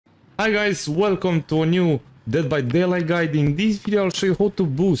Hi guys, welcome to a new Dead by Daylight guide. In this video I'll show you how to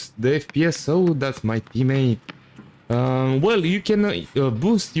boost the FPS. Oh, that's my teammate. Well, you can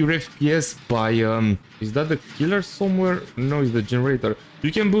boost your FPS by is that the killer somewhere? No, it's the generator.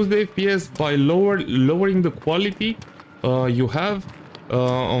 You can boost the FPS by lowering the quality you have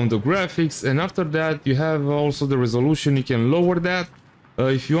on the graphics, and after that you have also the resolution. You can lower that.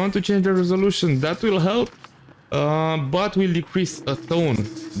 If you want to change the resolution, that will help. But will decrease a tone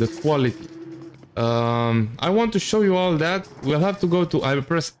the quality. I want to show you all that. We'll have to go to, I will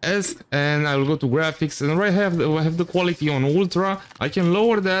press S and I will go to graphics, and right I have the quality on ultra. I can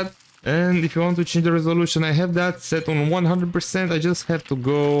lower that, and if you want to change the resolution, I have that set on 100%. I just have to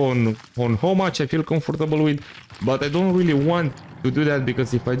go on how much I feel comfortable with, but I don't really want to do that,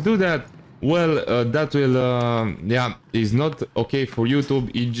 because if I do that, well, that will yeah, is not okay for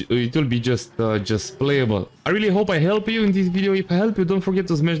YouTube. It will be just playable. I really hope I help you in this video. If I help you, don't forget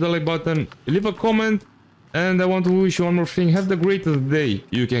to smash the like button, leave a comment, and I want to wish you one more thing: have the greatest day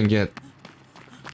you can get.